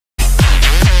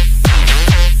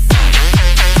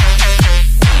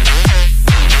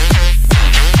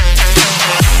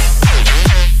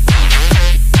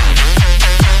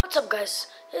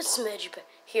Smidge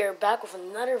here, back with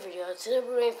another video. Today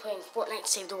we're going to be playing Fortnite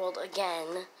Save the World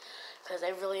again, because I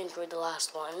really enjoyed the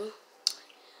last one.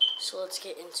 So let's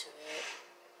get into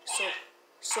it.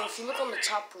 So if you look on the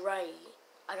top right,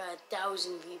 I got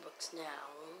 1,000 V-Bucks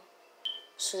now.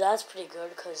 So that's pretty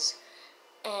good,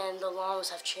 and the alarms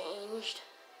have changed.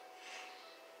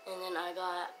 And then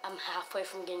I'm halfway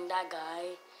from getting that guy,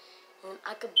 and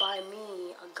I could buy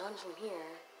me a gun from here.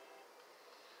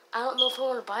 I don't know if I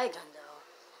want to buy a gun though.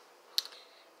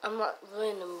 I'm not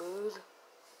really in the mood.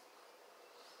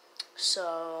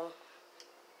 So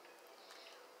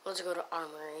let's go to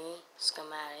Armory,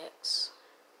 Schematics.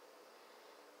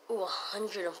 Ooh,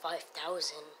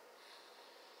 105,000.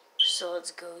 So let's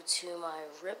go to my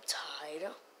Riptide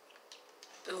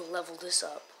and level this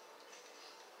up.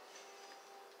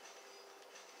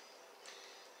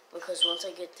 Because once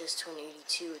I get this to an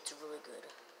 82, it's really good.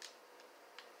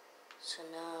 So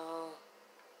now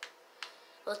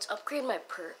let's upgrade my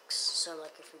perks. So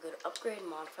like if we go to upgrade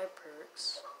modify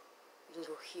perks, you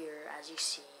can go here as you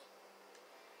see.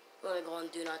 I'm gonna go on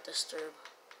do not disturb.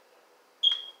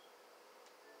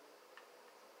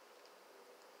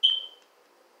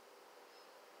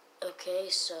 Okay,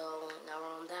 so now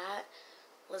we're on that.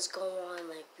 Let's go on,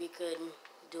 like we could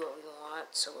do what we want.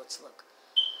 So let's look.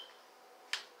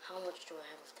 How much do I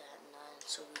have of that? 9,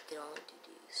 so we can only do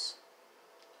these.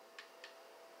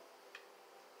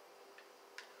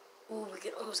 Ooh, we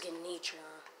can almost get nature,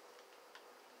 huh?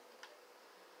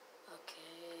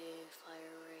 Okay,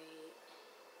 fire rate.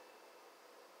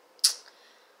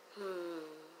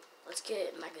 Let's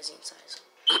get magazine size.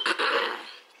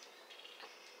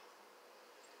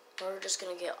 We're just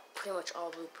gonna get pretty much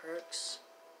all blue perks.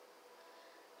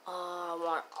 I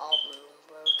want all blue,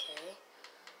 but okay.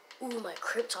 Ooh, my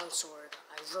Krypton sword.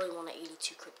 I really want an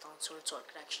 82 Krypton sword so I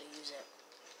could actually use it.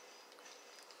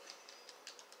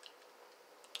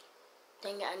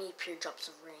 Dang it, I need pure drops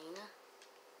of rain.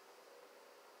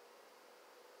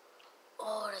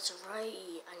 Oh, that's right.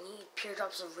 I need pure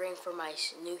drops of rain for my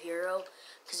new hero.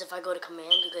 Because if I go to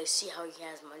command, you guys see how he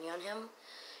has money on him.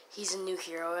 He's a new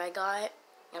hero I got.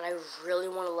 And I really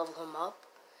want to level him up.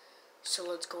 So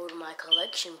let's go to my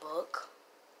collection book.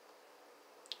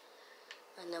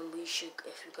 And then we should,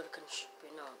 if we go to,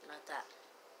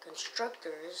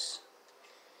 constructors,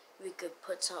 we could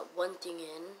put one thing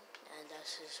in, and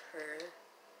that's her.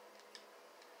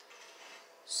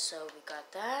 So we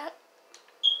got that.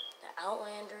 The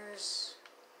Outlanders.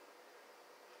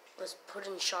 Let's put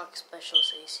in Shock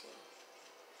Specialist AC.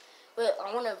 Wait,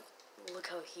 I want to look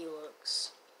how he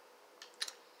looks.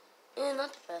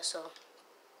 Not the best, so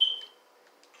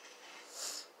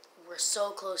we're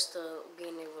so close to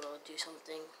being able to do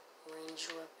something. Ranged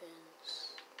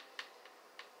weapons.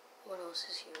 What else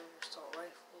is here? Assault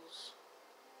rifles.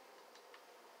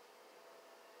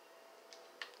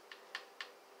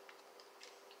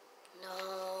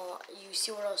 No, you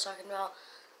see what I was talking about?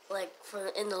 Like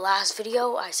in the last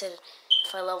video, I said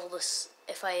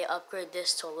if I upgrade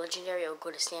this to a legendary, it'll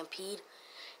go to Stampede.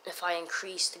 If I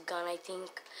increase the gun, I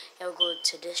think it'll go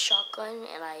to this shotgun,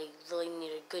 and I really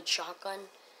need a good shotgun,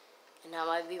 and that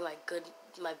might be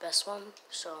my best one.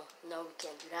 So no, we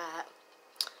can't do that.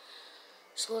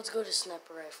 So let's go to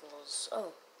sniper rifles.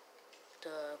 Oh,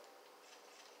 the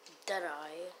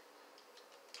Deadeye.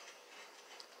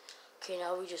 Okay,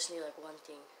 now we just need like one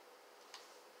thing.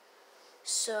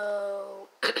 So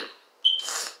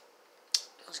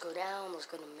let's go down. Let's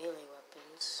go to melee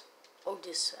weapons. Oh,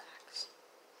 this axe.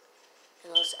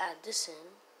 And let's add this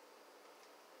in.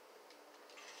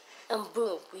 And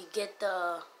boom, we get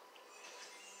the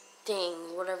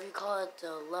thing, whatever you call it,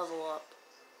 the level up.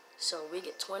 So we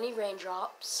get 20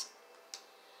 raindrops.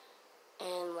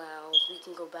 And now we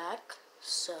can go back.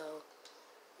 So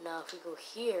now if we go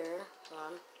here,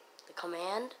 on the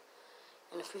command,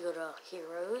 and if we go to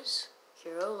heroes,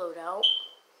 hero loadout,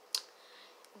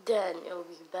 then it'll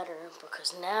be better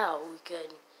because now we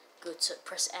could go to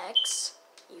press X.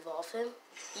 Evolve him.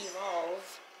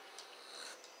 Evolve.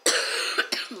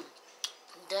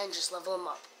 Then just level him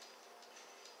up.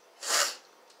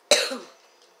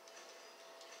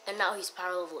 And now he's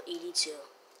power level 82.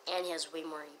 And he has way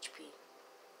more HP.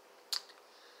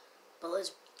 But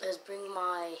let's bring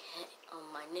my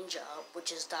my ninja up,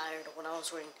 which is died when I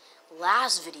was wearing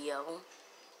last video.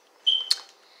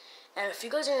 And if you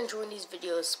guys are enjoying these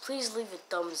videos, please leave a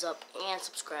thumbs up and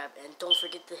subscribe. And don't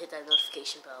forget to hit that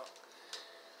notification bell.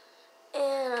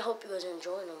 And I hope you guys are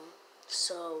enjoying them.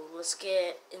 So let's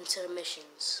get into the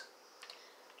missions.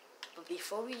 But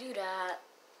before we do that,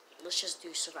 let's just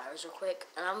do survivors real quick.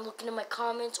 And I'm looking in my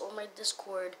comments or my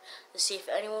Discord to see if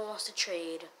anyone wants to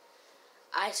trade.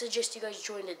 I suggest you guys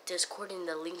join the Discord in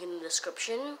the link in the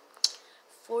description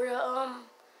for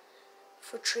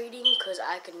for trading, because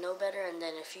I could know better. And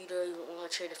then if you don't want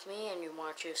to trade with me and you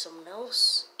want to trade with someone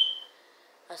else,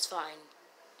 that's fine.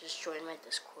 Just join my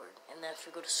Discord. And then if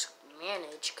we go to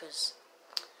manage, because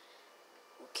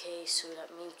okay, so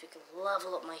that means we can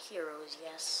level up my heroes.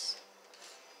 Yes.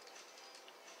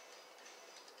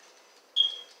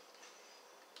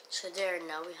 So there,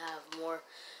 now we have more.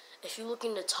 If you look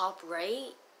in the top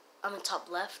right, top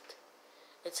left,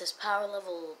 it says power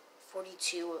level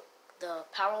 42. The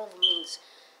power level means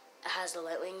it has the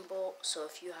lightning bolt, so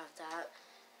if you have that,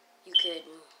 you could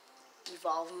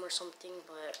evolve them or something,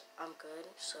 but I'm good,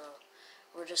 so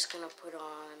we're just gonna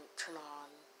turn on,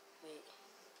 wait,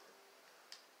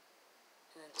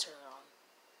 and then turn it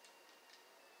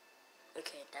on.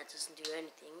 Okay, that doesn't do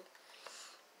anything.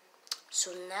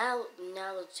 So now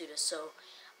let's do this. So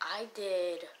I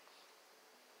did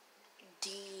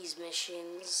these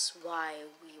missions while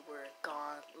we were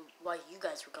gone, while you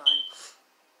guys were gone,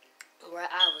 where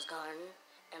I was gone,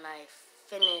 and I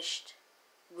finished.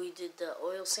 We did the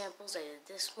oil samples. I did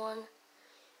this one,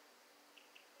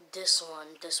 this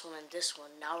one, this one, and this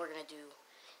one. Now we're gonna do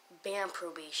band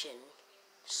probation.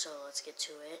 So let's get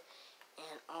to it.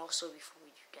 And also before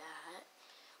we do that,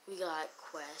 we got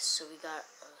quests. So we got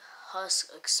a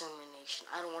husk extermination.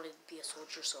 I don't want to be a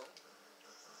soldier, so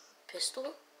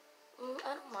pistol.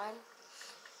 I don't mind.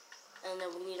 And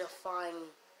then we need to find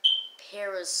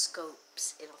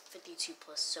periscopes in a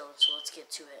 52+ zone. So let's get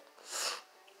to it.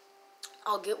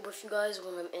 I'll get with you guys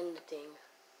when I'm in the thing.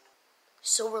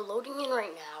 So we're loading in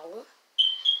right now,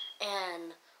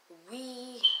 and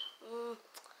we're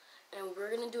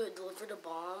gonna do it. Deliver the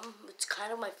bomb. It's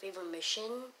kind of my favorite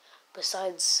mission,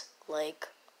 besides like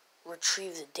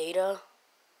retrieve the data.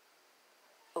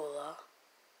 Hola.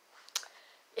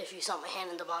 If you saw my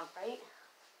hand in the bottom right,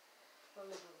 let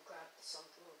me grab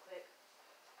something real quick.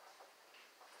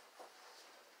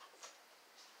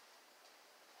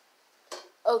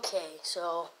 Okay,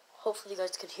 so hopefully you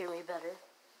guys could hear me better.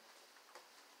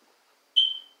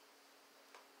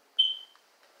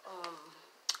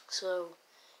 So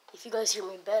if you guys hear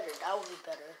me better, that would be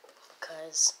better,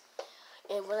 because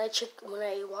when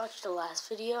I watched the last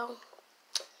video,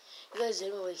 you guys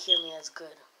didn't really hear me as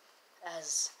good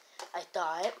as I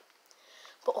thought.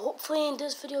 But hopefully in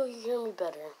this video you hear me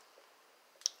better.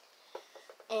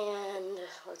 And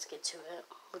let's get to it.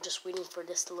 We're just waiting for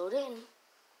this to load in.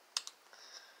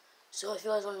 So if you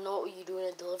guys want to know what you're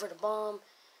doing to deliver the bomb,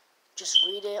 just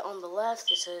read it on the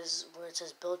left. It says where it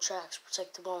says build tracks,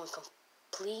 protect the bomb, and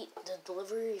complete the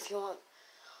delivery. If you want,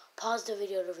 pause the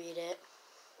video to read it.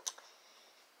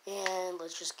 And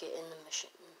let's just get in the mission.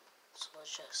 So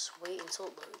let's just wait until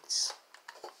it loads.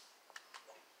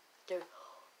 There.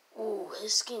 Ooh,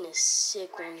 his skin is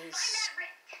sick when he's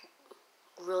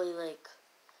really like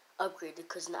upgraded,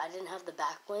 because I didn't have the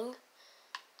back bling.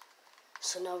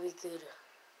 So now we could.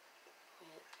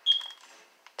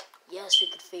 Yes, we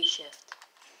could phase shift.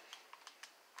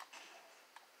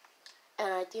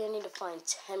 And I think I need to find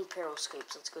 10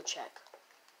 periscopes. Let's go check.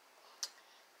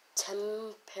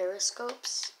 10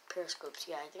 periscopes? Periscopes,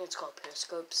 yeah, I think it's called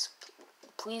periscopes.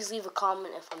 Please leave a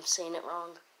comment if I'm saying it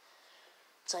wrong,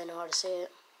 so I know how to say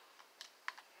it.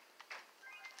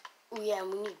 Oh yeah,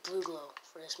 and we need blue glow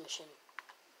for this mission.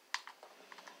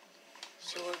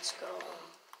 So let's go.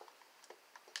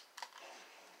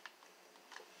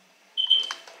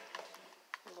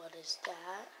 What is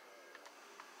that?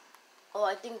 Oh,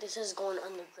 I think this is going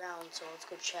underground, so let's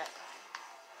go check.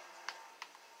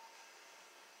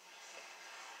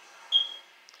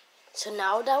 So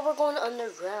now that we're going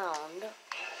underground,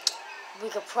 we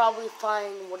could probably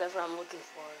find whatever I'm looking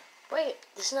for. Wait,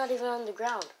 this is not even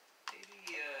underground.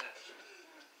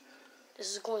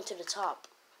 This is going to the top.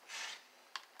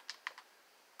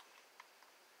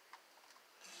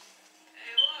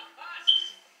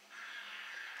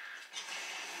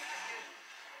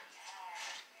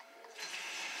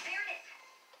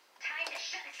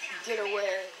 Get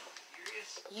away.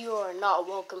 You are not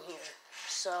welcome here.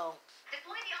 So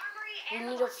we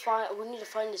need to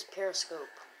find this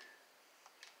periscope.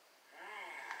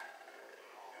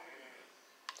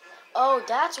 Oh,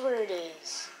 that's where it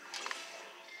is.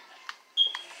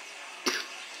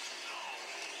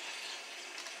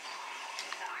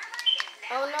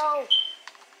 Oh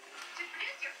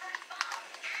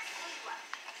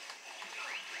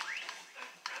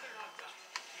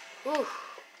no. Ooh.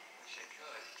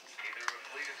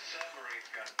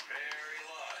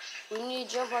 We need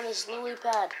to jump on this lily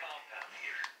pad.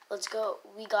 Let's go.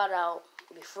 We got out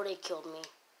before they killed me.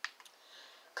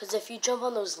 Because if you jump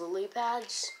on those lily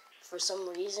pads for some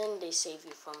reason, they save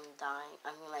you from dying.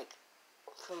 I mean, like,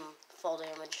 from fall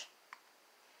damage.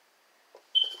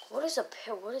 What is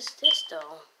this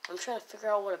though? I'm trying to figure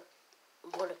out what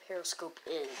a periscope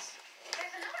is.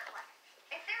 There's another one.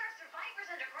 If there are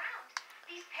survivors underground,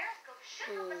 these periscopes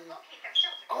should help us locate their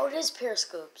shelter. Oh, it is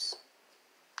periscopes.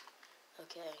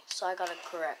 Okay, so I got it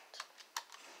correct.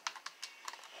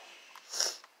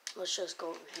 Let's just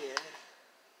go over here.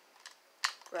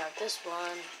 Grab this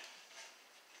one.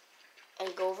 And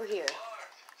go over here. Touch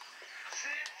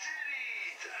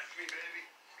me, baby.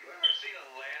 You ever seen a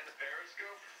land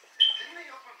periscope? Didn't they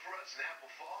open for us in Apple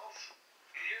Falls?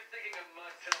 You're thinking of my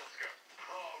telescope.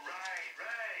 Oh, right.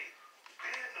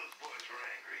 Man, those boys were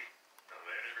angry. Well,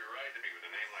 they had every right to be with a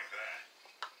name like that.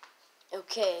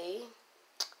 Okay.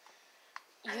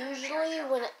 Usually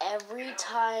when every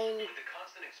time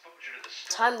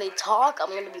they talk,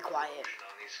 I'm gonna be quiet.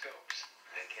 On these scopes.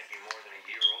 They can't be more than a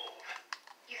year old.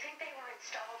 You think they were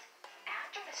installed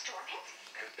after the storm hit?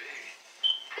 Could be.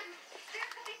 There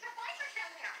could be survivors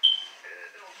down there.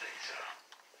 Don't think so.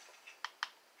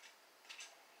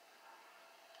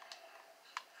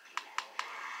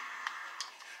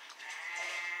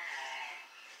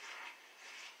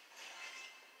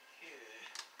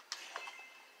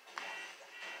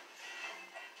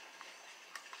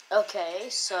 Okay,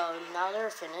 so now they're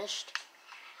finished.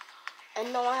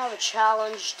 And now I have a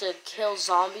challenge to kill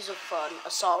zombies with an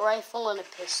assault rifle and a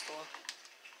pistol.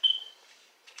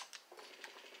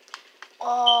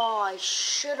 Oh, I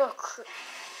should have.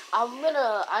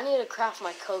 I need to craft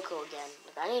my cocoa again.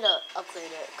 Like, I need to upgrade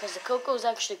it because the cocoa is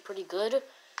actually pretty good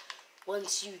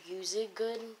once you use it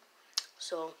good.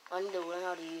 So I need to learn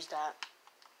how to use that.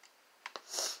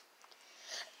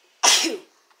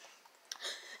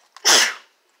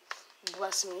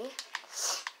 Bless me.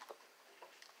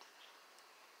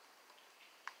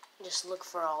 Just look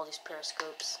for all these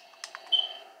periscopes.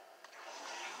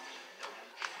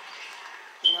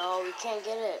 No, we can't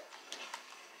get it.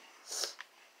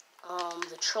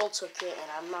 The troll took it,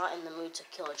 and I'm not in the mood to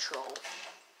kill a troll.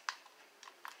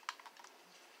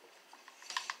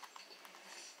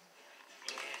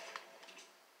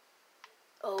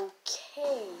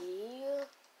 Okay.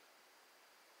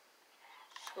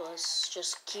 So let's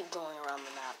just keep going around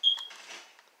the map.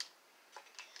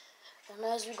 And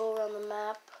as we go around the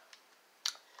map,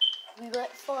 we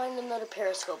might find another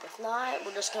periscope. If not,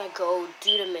 we're just gonna go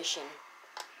do the mission.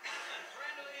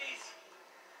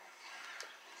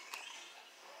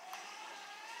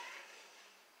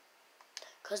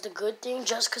 Because the good thing,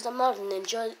 just because I'm not a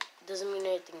ninja, doesn't mean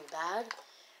anything bad.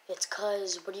 It's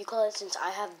because, since I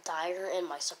have Dyer and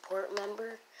my support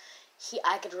member,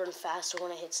 I could run faster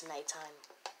when it hits nighttime.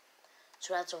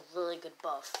 So that's a really good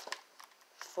buff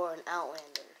for an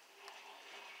Outlander.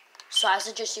 So I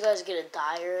suggest you guys get a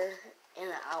Dyer and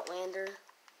an Outlander.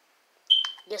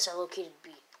 Yes, I located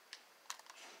B.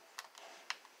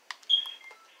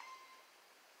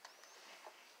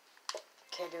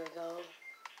 Okay, there we go.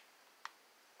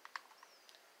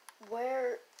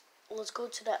 Let's go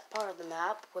to that part of the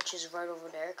map, which is right over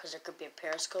there, because there could be a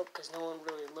periscope, because no one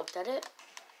really looked at it.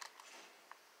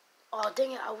 Oh,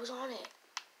 dang it, I was on it.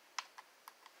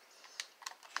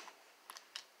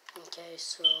 Okay,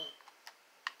 so...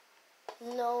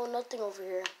 No, nothing over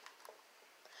here.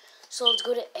 So let's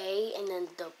go to A, and then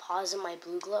deposit my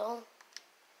blue glow.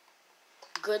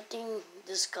 Good thing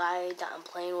this guy that I'm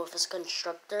playing with is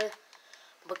constructor,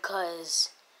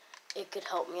 because it could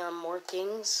help me on more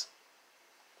things.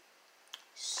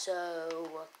 So,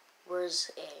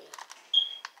 where's A?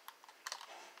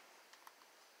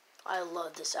 I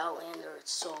love this Outlander,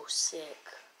 it's so sick.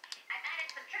 I've added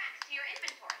some tracks to your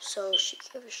inventory. So, she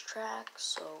gave us tracks,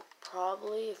 so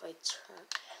probably if I turn...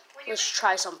 Let's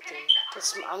try something.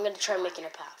 I'm going to try making a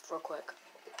path real quick.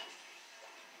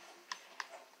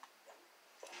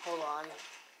 Hold on.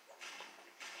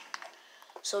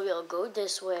 So, we'll go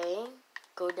this way,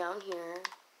 go down here.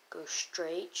 Go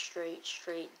straight.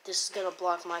 This is gonna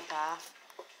block my path.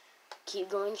 Keep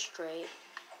going straight.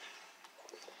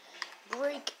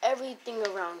 Break everything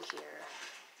around here.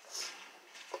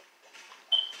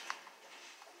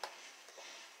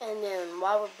 And then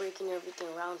while we're breaking everything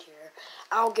around here,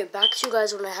 I'll get back to you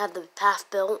guys when I have the path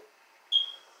built.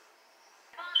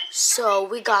 So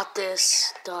we got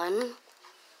this done.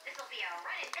 This will be a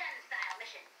run and gun style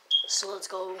mission. So let's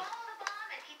go. Follow the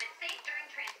bomb and keep it safe during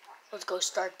transport. Let's go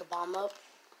start the bomb up.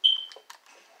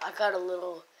 I got a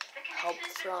little help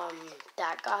from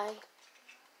that guy.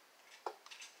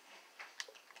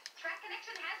 Track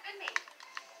connection has been made.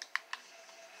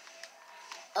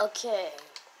 Okay.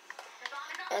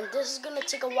 And this is gonna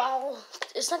take a while.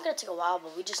 It's not gonna take a while,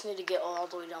 but we just need to get all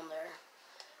the way down there.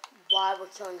 why we're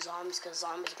killing zombies, because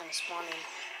zombies are going to spawn in.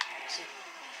 See?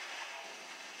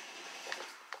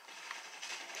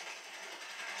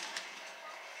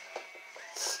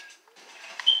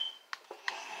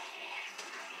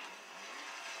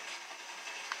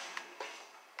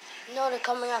 No, they're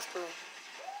coming after me.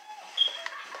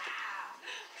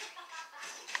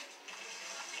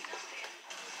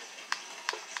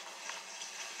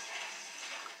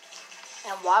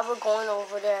 And while we're going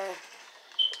over there,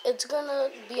 it's gonna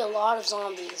be a lot of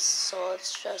zombies, so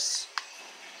it's just,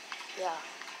 yeah.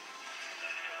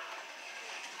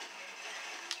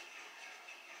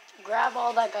 Grab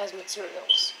all that guy's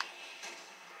materials.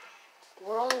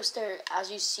 We're almost there.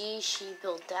 As you see, she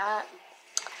built that.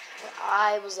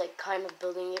 I was like kind of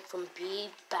building it from B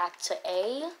back to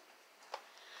A.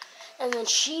 And then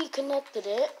she connected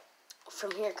it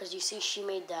from here, because you see she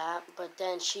made that. But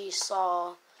then she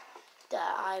saw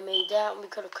that I made that and we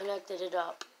could have connected it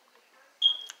up.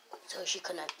 So she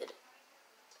connected it.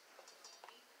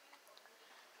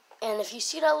 And if you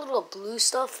see that little blue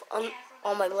stuff on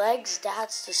my legs,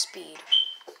 that's the speed.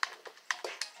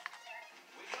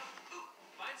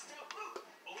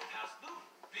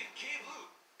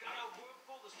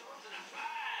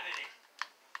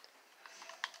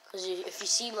 Because if you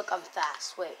see, look, I'm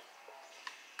fast. Wait.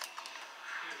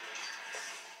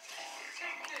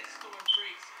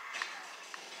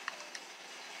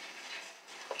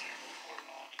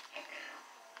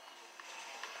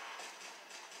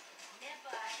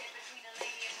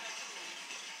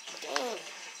 Dang.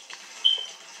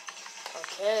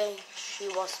 Okay, she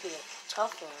wants to be a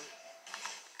tough one.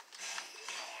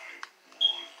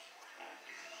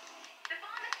 The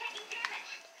bomb is taking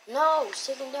damage. No, it's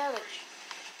taking damage.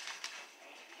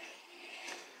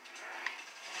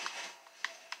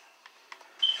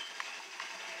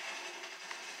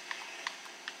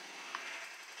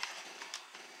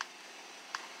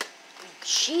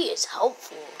 She is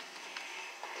helpful.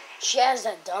 She has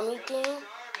that dummy thing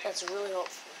that's really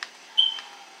helpful.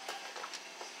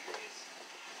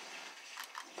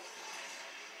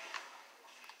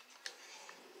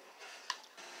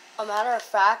 A matter of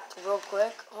fact, real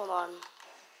quick, hold on.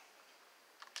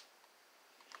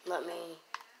 Let me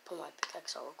put my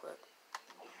pickaxe out real quick.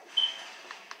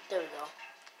 There we go.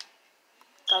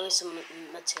 Got me some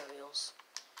materials.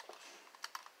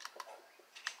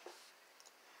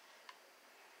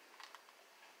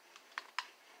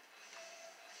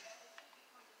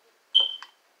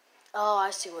 Oh,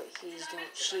 I see what he's doing.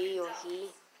 She or he.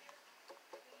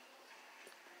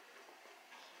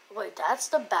 Wait, that's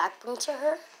the backbone to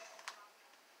her?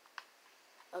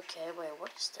 Okay, wait,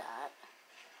 what is that?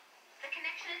 The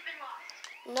connection has been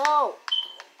lost. No!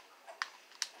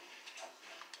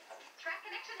 Track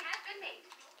connection has been made.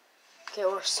 Okay,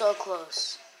 we're so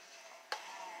close.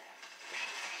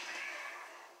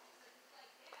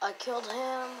 I killed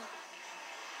him.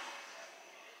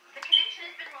 The connection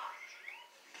has been lost.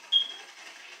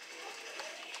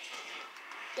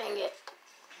 Dang it.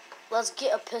 Let's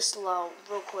get a pistol out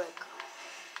real quick.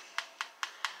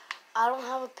 I don't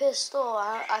have a pistol.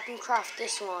 I can craft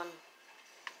this one.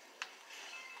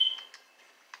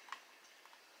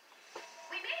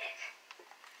 We made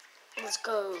it. Let's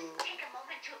go. Take a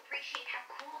moment to appreciate how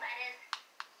cool that is.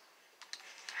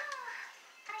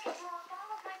 I can blow up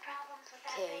all of my problems with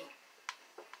that Okay. thing.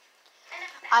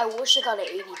 Enough of that. I wish I got an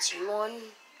 82 one,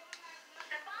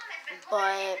 The bomb has been but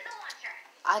loaded into the launcher.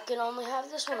 I can only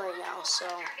have this one right now, so.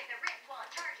 Target the wrist while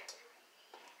it charges.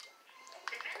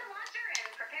 Defend the launcher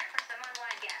and prepare for some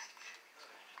online guests.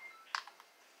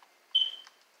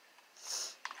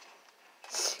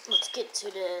 Let's get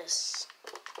to this.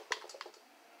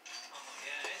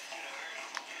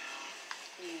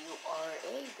 You are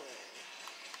able.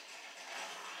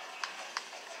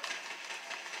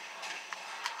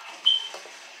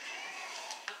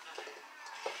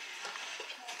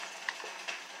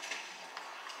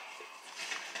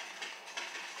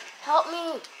 Help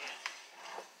me.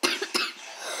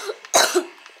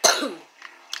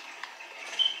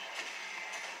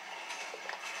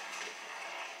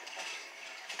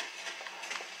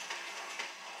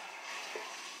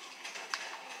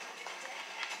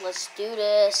 Let's do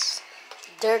this.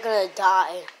 They're gonna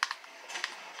die.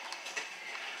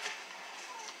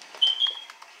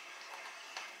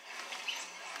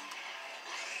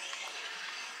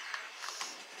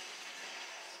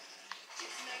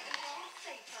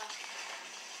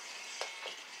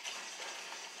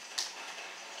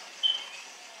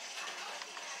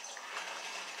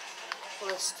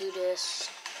 Let's do this.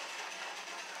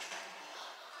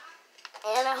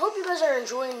 And I hope you guys are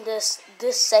enjoying this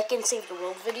second Save the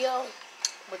World video,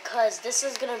 because this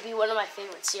is gonna be one of my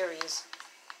favorite series.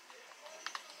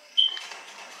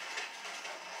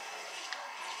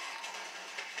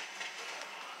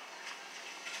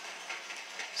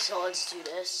 So let's do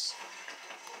this.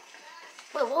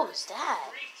 Wait, what was that?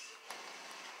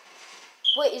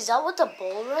 Wait, is that what the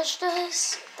bull rush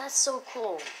does? That's so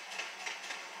cool.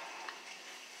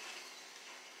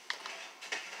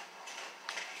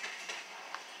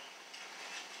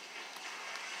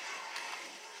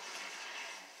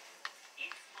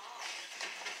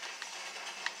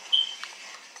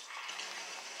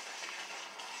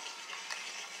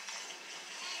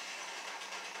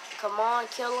 Come on,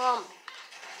 kill him.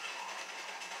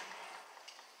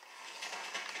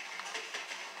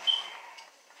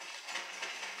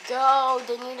 Go,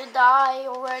 they need to die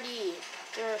already.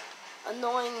 They're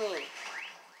annoying me.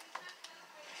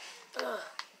 Ugh.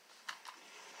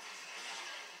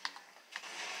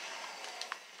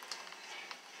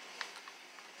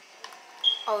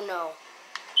 Oh no.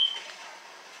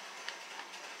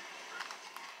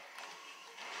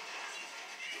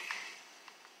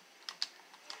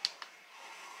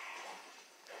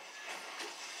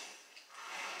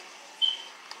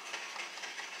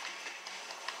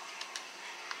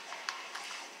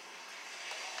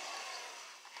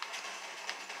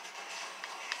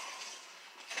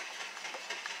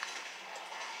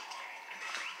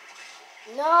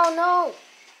 No, no.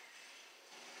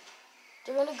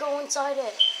 They're gonna go inside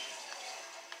it.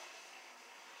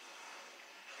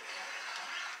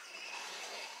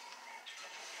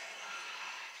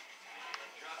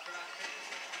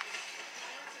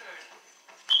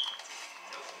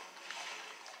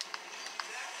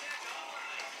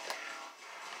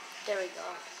 There we go.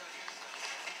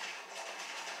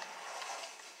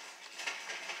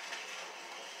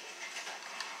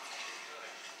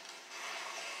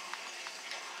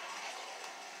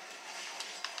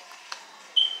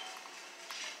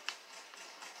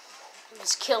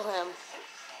 Let's kill him.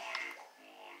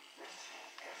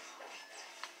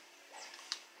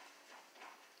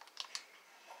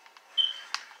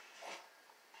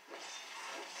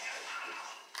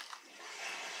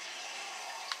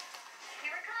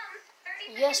 Here it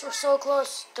comes. 30 Yes, we're so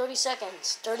close. 30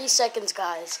 seconds. 30 seconds,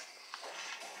 guys.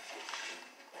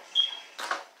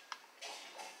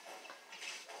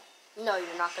 No,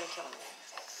 you're not gonna kill me.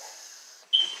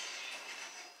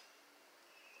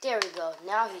 There we go.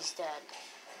 Now he's dead.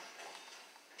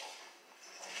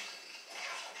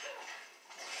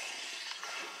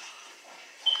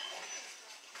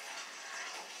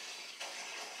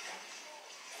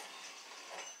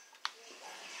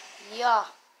 Yeah.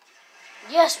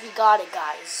 Yes, we got it,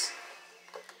 guys.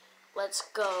 Let's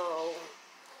go.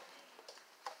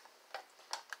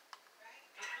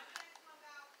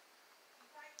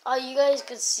 Oh, you guys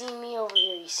could see me over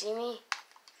here. You see me?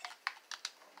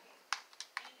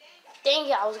 Dang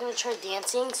it, I was going to try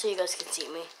dancing so you guys could see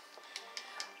me.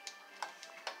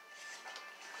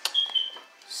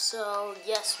 So,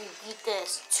 yes, we beat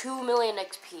this. 2 million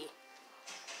XP.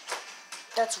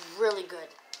 That's really good.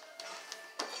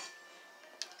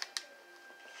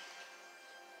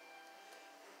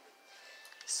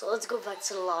 So let's go back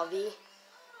to the lobby.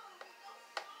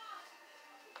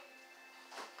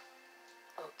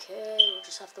 Okay, we'll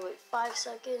just have to wait 5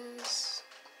 seconds.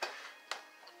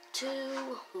 2,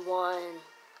 1.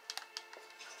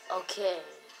 Okay,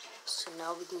 so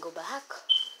now we can go back.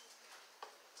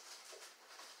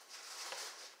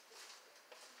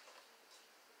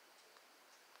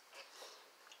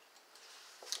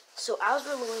 So as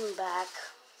we're going back,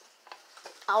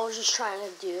 I was just trying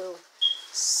to do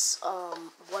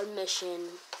one mission,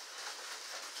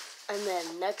 and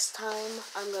then next time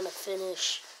I'm gonna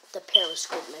finish the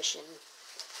periscope mission.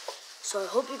 So I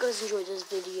hope you guys enjoyed this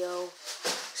video.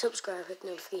 Subscribe, hit the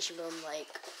notification bell, and like.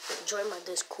 Join my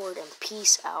Discord, and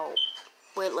peace out.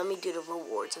 Wait, let me do the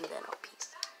rewards and then I'll peace.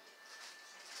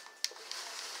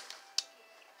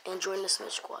 And join the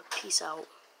Smith Squad. Peace out.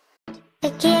 I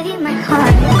gave you my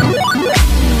heart.